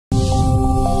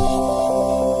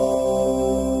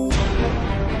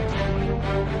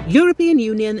European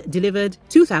Union delivered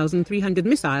 2,300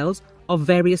 missiles of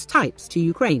various types to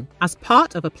Ukraine. As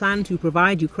part of a plan to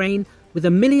provide Ukraine with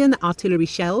 1 million artillery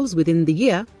shells within the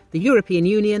year, the European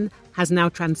Union has now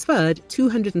transferred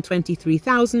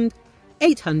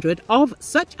 223,800 of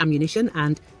such ammunition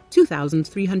and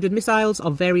 2,300 missiles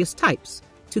of various types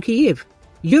to Kyiv.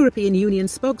 European Union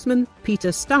spokesman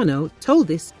Peter Stano told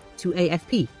this to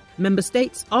AFP. Member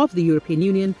states of the European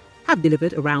Union have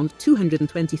delivered around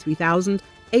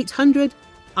 223,800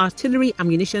 artillery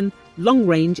ammunition,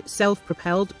 long-range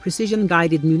self-propelled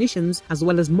precision-guided munitions, as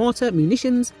well as mortar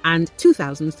munitions and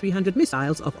 2,300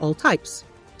 missiles of all types.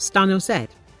 Stano said,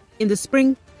 in the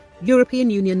spring,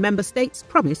 European Union member states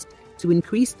promised to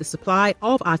increase the supply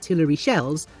of artillery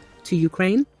shells to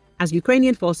Ukraine as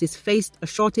Ukrainian forces faced a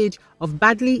shortage of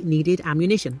badly needed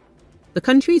ammunition. The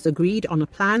countries agreed on a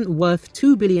plan worth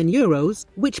 €2 billion,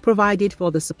 which provided for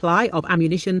the supply of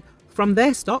ammunition from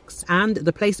their stocks and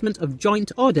the placement of joint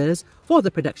orders for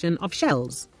the production of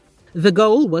shells. The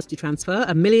goal was to transfer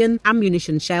 1 million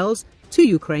ammunition shells to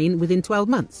Ukraine within 12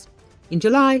 months. In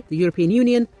July, the European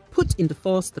Union put into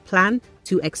force the plan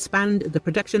to expand the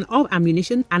production of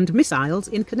ammunition and missiles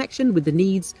in connection with the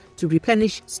needs to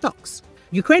replenish stocks.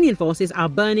 Ukrainian forces are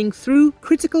burning through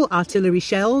critical artillery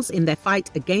shells in their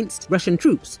fight against Russian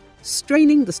troops,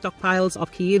 straining the stockpiles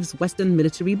of Kyiv's Western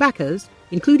military backers,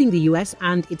 including the US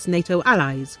and its NATO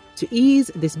allies. To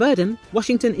ease this burden,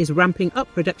 Washington is ramping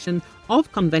up production of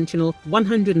conventional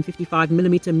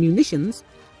 155mm munitions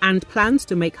and plans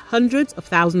to make hundreds of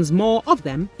thousands more of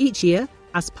them each year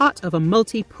as part of a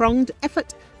multi-pronged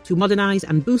effort to modernize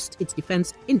and boost its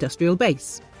defense industrial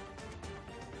base.